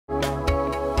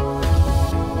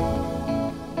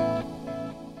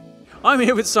I'm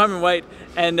here with Simon Waight,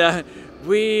 and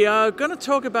we are going to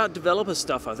talk about developer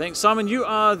stuff, I think. Simon, you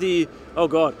are the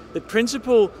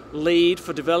principal lead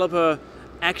for developer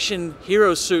action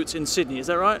hero suits in Sydney, is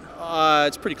that right?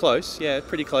 It's pretty close, yeah,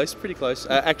 pretty close.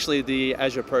 Actually, the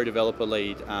Azure Pro Developer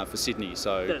Lead for Sydney,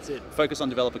 so that's it. Focus on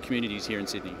developer communities here in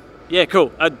Sydney. Yeah,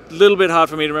 cool. A little bit hard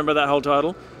for me to remember that whole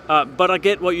title, but I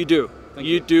get what you do.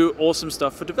 You do awesome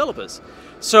stuff for developers.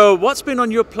 So what's been on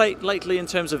your plate lately in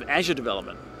terms of Azure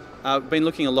development? I've been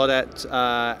looking a lot at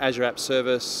Azure App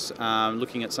Service,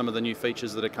 looking at some of the new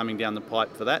features that are coming down the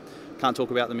pipe for that. Can't talk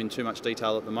about them in too much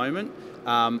detail at the moment.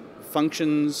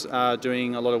 Functions are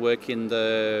doing a lot of work in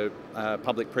the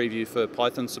public preview for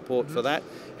Python support for that,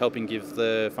 helping give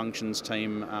the Functions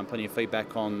team plenty of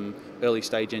feedback on early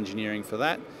stage engineering for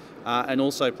that. And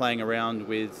also playing around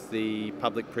with the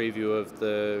public preview of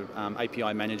the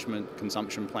API management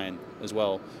consumption plan as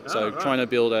well. Trying to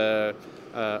build a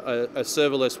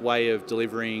serverless way of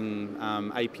delivering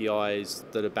APIs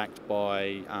that are backed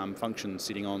by functions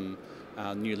sitting on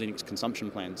new Linux consumption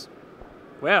plans.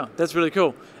 Wow, that's really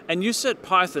cool. And you said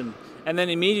Python, and then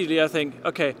immediately I think,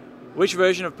 okay, which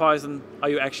version of Python are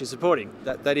you actually supporting?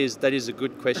 That is a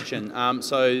good question.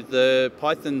 So the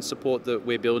Python support that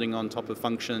we're building on top of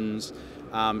Functions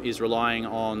is relying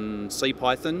on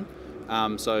CPython.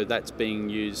 So that's being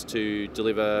used to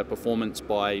deliver performance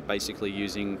by basically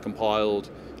using compiled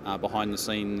behind the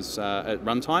scenes at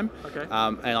runtime. Okay.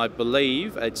 And I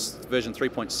believe it's version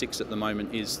 3.6 at the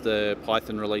moment is the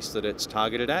Python release that it's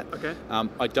targeted at. Okay.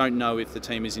 I don't know if the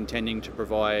team is intending to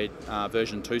provide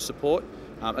version 2 support.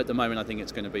 At the moment, I think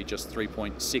it's going to be just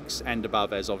 3.6 and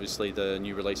above, as obviously the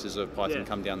new releases of Python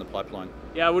come down the pipeline.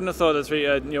 Yeah, I wouldn't have thought that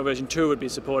version 2 would be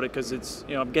supported because it's,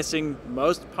 I'm guessing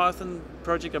most Python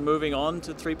projects are moving on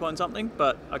to 3 point something,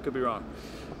 but I could be wrong.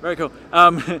 Very cool.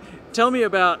 Tell me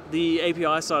about the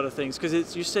API side of things,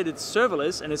 because you said it's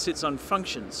serverless and it sits on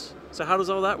functions. So how does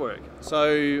all that work?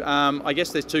 So I guess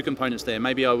there's two components there.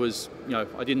 Maybe I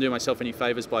didn't do myself any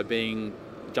favors by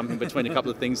jumping between a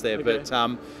couple of things there, okay.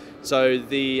 But so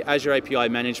the Azure API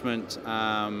management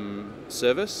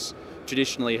service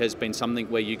traditionally has been something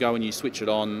where you go and you switch it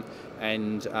on,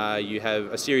 and you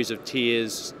have a series of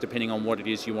tiers depending on what it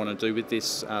is you want to do with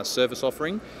this service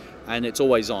offering, and it's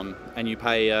always on, and you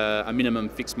pay a minimum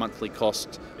fixed monthly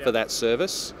cost for that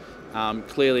service.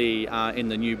 Clearly, in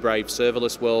the new brave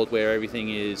serverless world where everything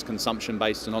is consumption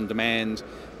based and on demand,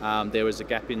 there was a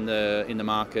gap in the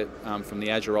market from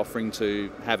the Azure offering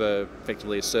to have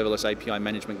effectively a serverless API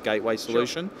management gateway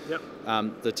solution. Sure.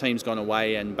 Yep. The team's gone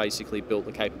away and basically built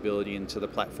the capability into the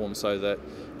platform so that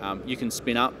you can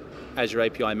spin up Azure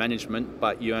API management,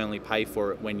 but you only pay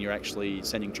for it when you're actually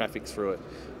sending traffic through it,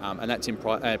 and that's in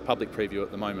public preview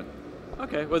at the moment.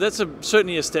 Okay, well that's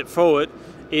certainly a step forward.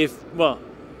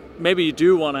 Maybe you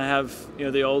do want to have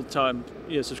the old time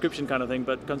subscription kind of thing,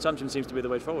 but consumption seems to be the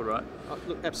way forward, right?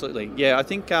 Look, absolutely. Yeah, I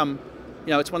think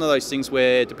it's one of those things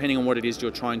where depending on what it is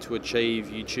you're trying to achieve,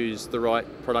 you choose the right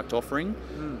product offering.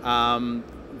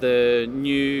 The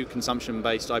new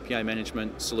consumption-based API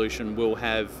management solution will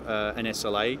have an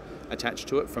SLA attached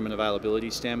to it from an availability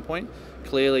standpoint.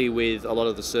 Clearly, with a lot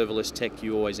of the serverless tech,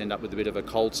 you always end up with a bit of a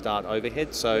cold start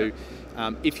overhead. So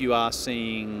if you are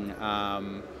seeing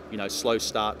slow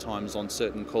start times on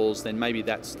certain calls, then maybe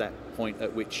that's that point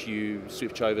at which you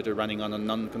switch over to running on a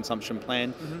non-consumption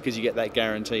plan, because you get that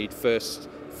guaranteed first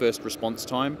response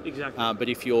time. Exactly. But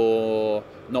if you're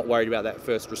not worried about that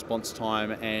first response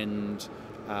time and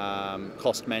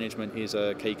cost management is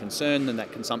a key concern, then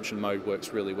that consumption mode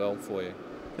works really well for you.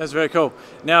 That's very cool.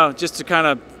 Now, just to kind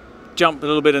of jump a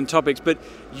little bit in topics, but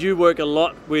you work a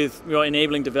lot with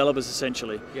enabling developers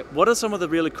essentially. Yep. What are some of the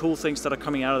really cool things that are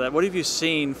coming out of that? What have you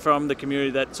seen from the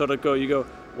community that sort of you go,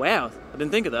 wow, I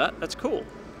didn't think of that, that's cool.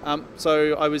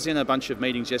 So I was in a bunch of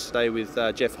meetings yesterday with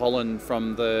Jeff Holland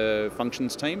from the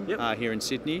Functions team here in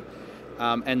Sydney.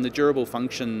 And the durable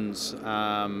functions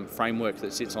framework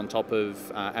that sits on top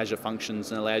of Azure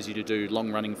Functions and allows you to do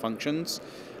long-running functions.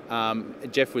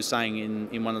 Jeff was saying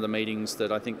in one of the meetings that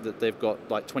I think that they've got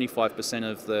like 25%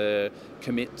 of the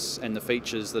commits and the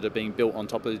features that are being built on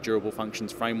top of the durable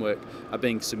functions framework are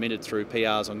being submitted through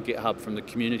PRs on GitHub from the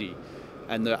community.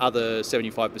 And the other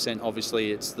 75%,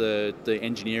 obviously, it's the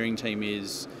engineering team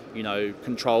is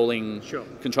controlling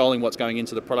what's going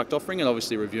into the product offering, and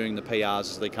obviously reviewing the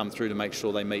PRs as they come through to make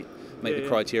sure they meet meet the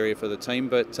criteria for the team.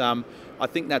 But I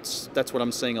think that's what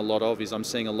I'm seeing a lot of. Is I'm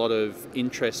seeing a lot of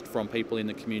interest from people in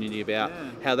the community about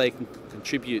how they can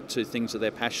contribute to things that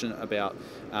they're passionate about.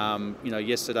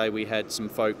 Yesterday we had some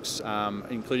folks,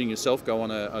 including yourself, go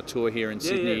on a tour here in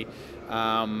Sydney,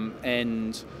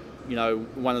 and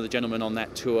one of the gentlemen on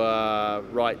that tour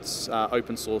writes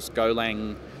open source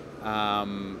Golang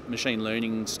machine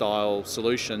learning style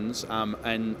solutions,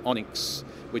 and Onyx,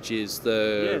 which is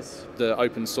the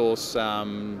open source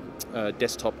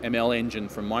desktop ML engine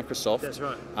from Microsoft. That's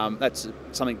right. That's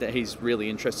something that he's really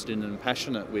interested in and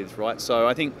passionate with, right? So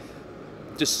I think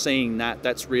just seeing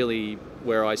that's really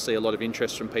where I see a lot of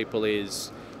interest from people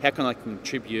is, how can I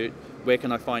contribute? Where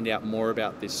can I find out more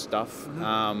about this stuff?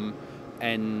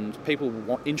 And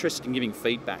people interested in giving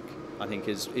feedback, I think,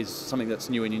 is something that's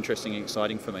new and interesting and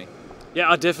exciting for me.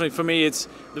 Yeah, definitely. For me, it's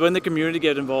when the community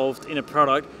get involved in a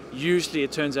product, usually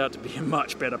it turns out to be a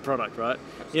much better product, right?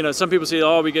 Some people say,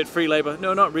 oh, we get free labor.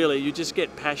 No, not really. You just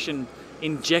get passion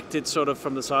injected sort of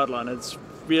from the sideline. It's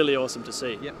really awesome to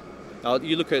see. Yeah.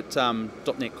 You look at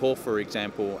 .NET Core, for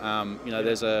example.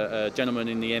 There's a gentleman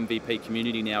in the MVP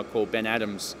community now called Ben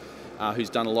Adams, who's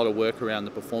done a lot of work around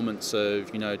the performance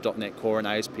of .NET Core and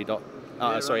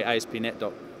ASP.NET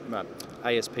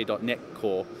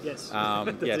Core. Yes.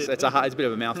 Yes, it's a bit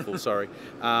of a mouthful. Sorry.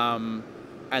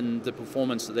 And the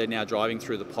performance that they're now driving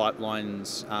through the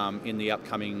pipelines in the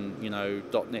upcoming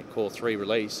 .NET Core 3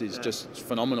 release is just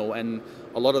phenomenal, and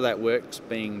a lot of that work's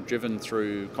being driven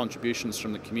through contributions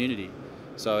from the community.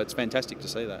 So it's fantastic to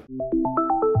see that.